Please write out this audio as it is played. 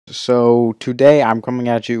So today I'm coming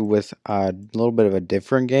at you with a little bit of a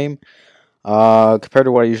different game. Compared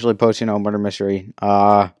to what I usually post, Murder Mystery.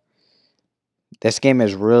 This game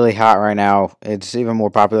is really hot right now. It's even more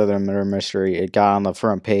popular than Murder Mystery. It got on the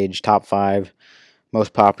front page, top 5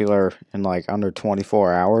 most popular in like under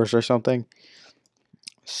 24 hours or something.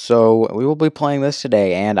 So we will be playing this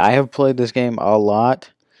today, and I have played this game a lot.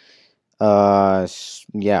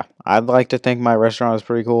 Yeah, I'd like to think my restaurant is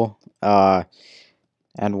pretty cool.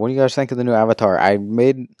 And what do you guys think of the new avatar? I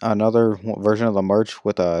made another version of the merch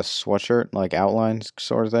with a sweatshirt, like outlines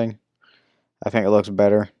sort of thing. I think it looks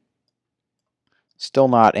better. Still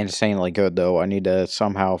not insanely good, though. I need to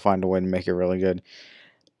somehow find a way to make it really good.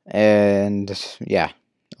 And, yeah.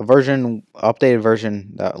 Updated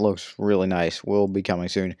version that looks really nice will be coming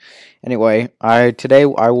soon. Anyway, today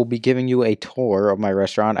I will be giving you a tour of my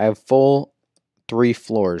restaurant. I have full 3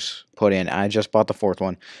 floors put in. I just bought the 4th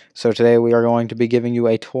one. So today we are going to be giving you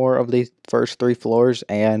a tour of the first 3 floors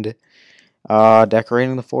and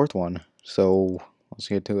decorating the 4th one. So let's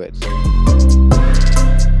get to it.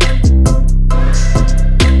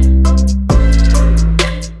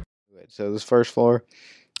 So this first floor,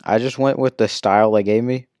 I just went with the style they gave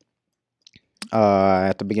me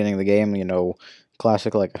at the beginning of the game.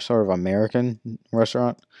 Classic, like a sort of American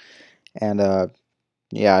restaurant. And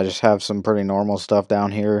yeah, I just have some pretty normal stuff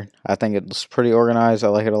down here. I think it's pretty organized. I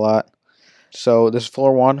like it a lot. So this is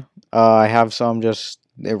floor 1. I have some just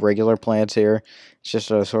irregular plants here. It's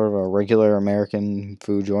just a sort of a regular American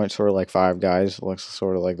food joint, sort of like Five Guys. Looks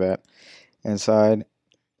sort of like that inside.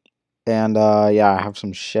 And yeah, I have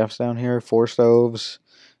some chefs down here. 4 stoves,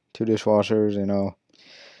 2 dishwashers,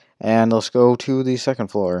 And let's go to the second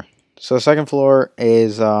floor. So the second floor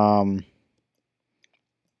is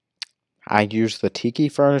I use the tiki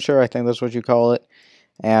furniture, I think that's what you call it.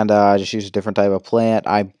 And I just use a different type of plant.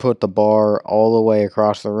 I put the bar all the way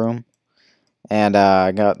across the room. And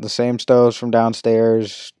I got the same stoves from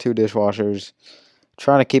downstairs, 2 dishwashers.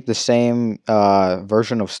 Trying to keep the same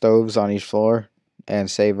version of stoves on each floor and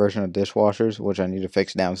same version of dishwashers, which I need to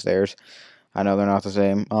fix downstairs. I know they're not the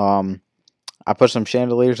same. I put some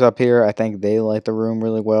chandeliers up here. I think they light the room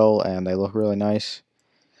really well and they look really nice.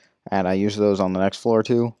 And I use those on the next floor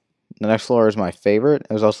too. The next floor is my favorite.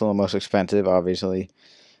 It was also the most expensive, obviously.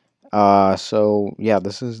 So yeah,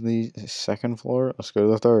 this is the second floor. Let's go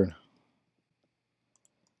to the third.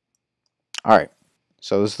 Alright,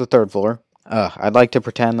 so this is the third floor. I'd like to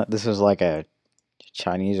pretend that this is like a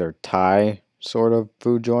Chinese or Thai sort of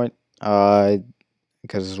food joint.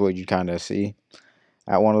 Because this is what you kind of see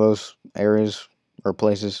at one of those areas or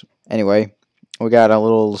places. Anyway, we got a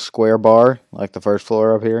little square bar like the first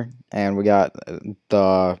floor up here. And we got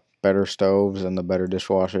the better stoves and the better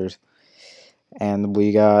dishwashers. And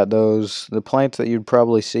we got the plants that you'd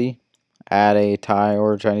probably see at a Thai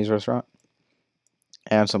or Chinese restaurant.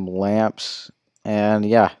 And some lamps. And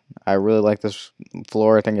yeah, I really like this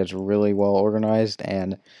floor. I think it's really well organized.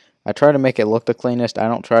 And I try to make it look the cleanest. I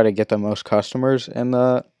don't try to get the most customers in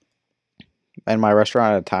my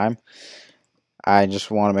restaurant at a time. I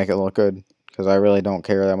just want to make it look good. Because I really don't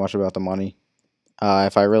care that much about the money.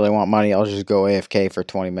 If I really want money, I'll just go AFK for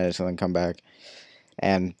 20 minutes and then come back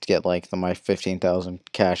and get like my 15,000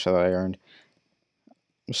 cash that I earned.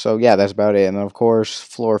 So yeah, that's about it. And then of course,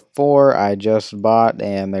 floor 4 I just bought,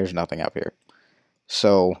 and there's nothing up here.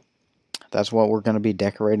 So that's what we're going to be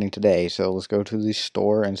decorating today. So let's go to the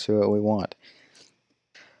store and see what we want.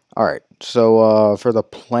 Alright, so for the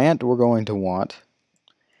plant we're going to want,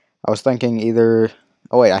 I was thinking either,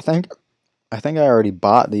 oh wait, I think I already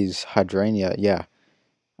bought these hydrangea. Yeah,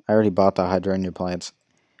 I already bought the hydrangea plants.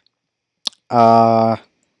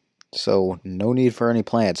 So no need for any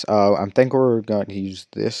plants. I think we're going to use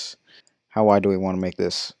this. How wide do we want to make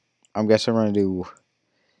this? I'm guessing we're going to do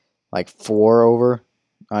like 4 over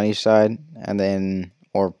on each side, and then,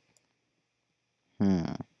 or,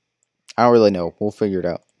 I don't really know. We'll figure it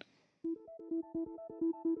out.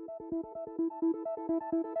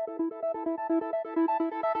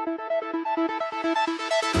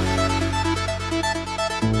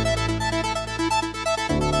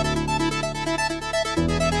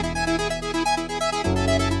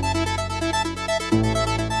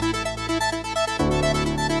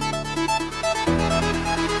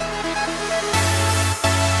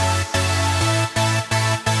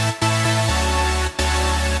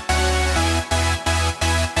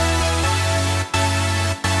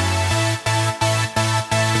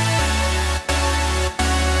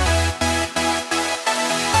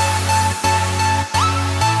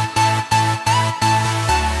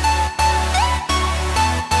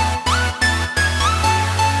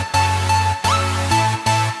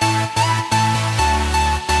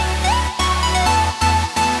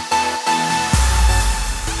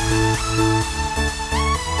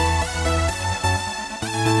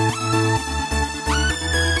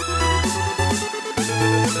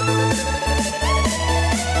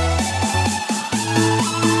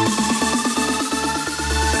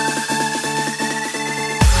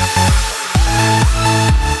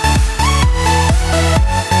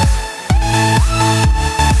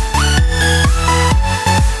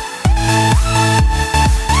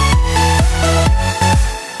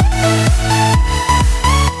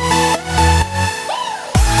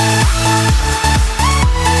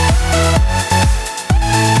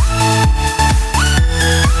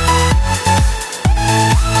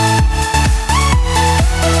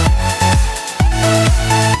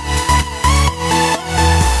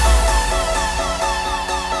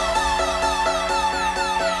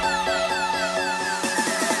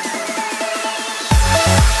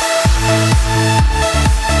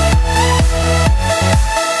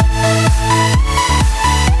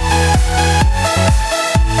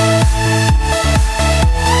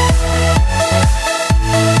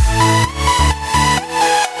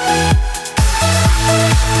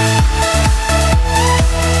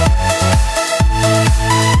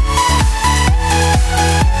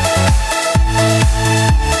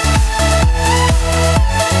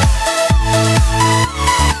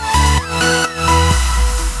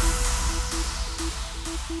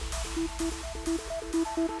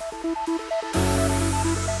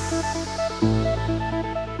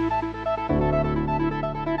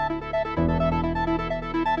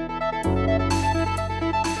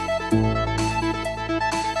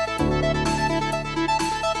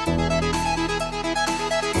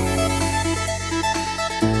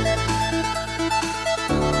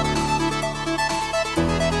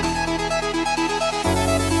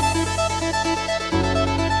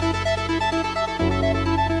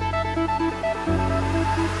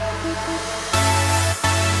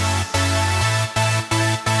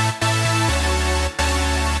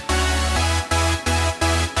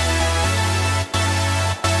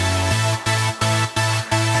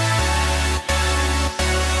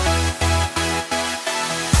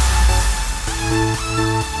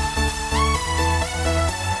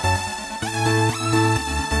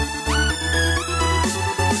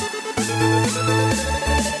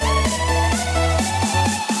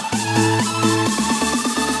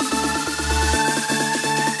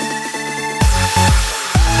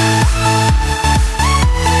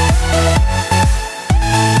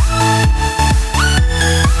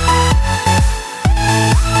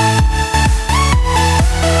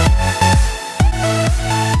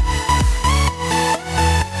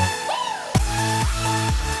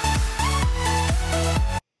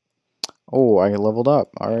 Oh, I leveled up.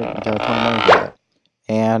 Alright, we got a ton of money for that.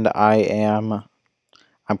 And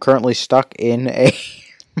I'm currently stuck in a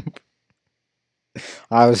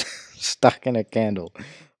I was stuck in a candle.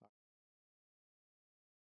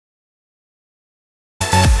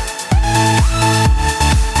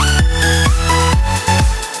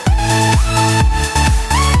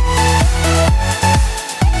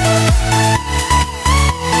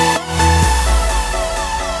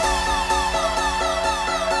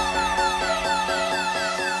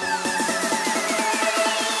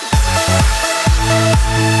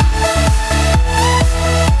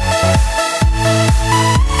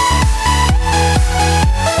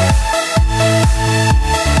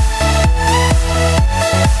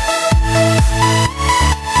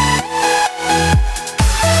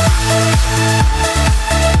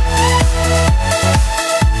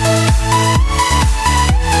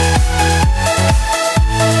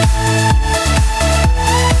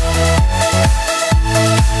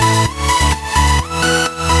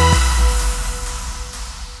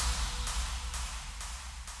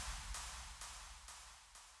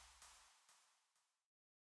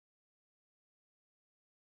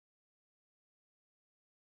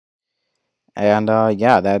 And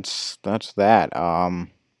yeah, that's that. I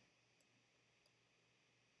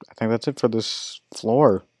think that's it for this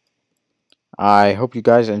floor. I hope you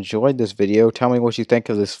guys enjoyed this video. Tell me what you think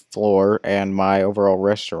of this floor and my overall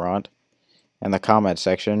restaurant in the comment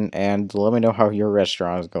section, and let me know how your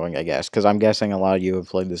restaurant is going, I guess, because I'm guessing a lot of you have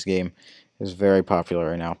played this game. It's very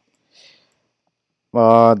popular right now.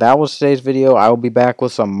 That was today's video. I will be back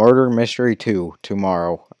with some Murder Mystery 2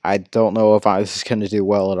 tomorrow. I don't know if this is going to do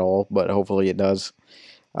well at all, but hopefully it does.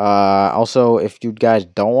 Also, if you guys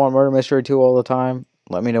don't want Murder Mystery 2 all the time,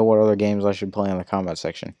 let me know what other games I should play in the comment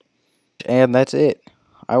section. And that's it.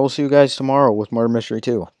 I will see you guys tomorrow with Murder Mystery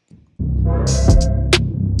 2.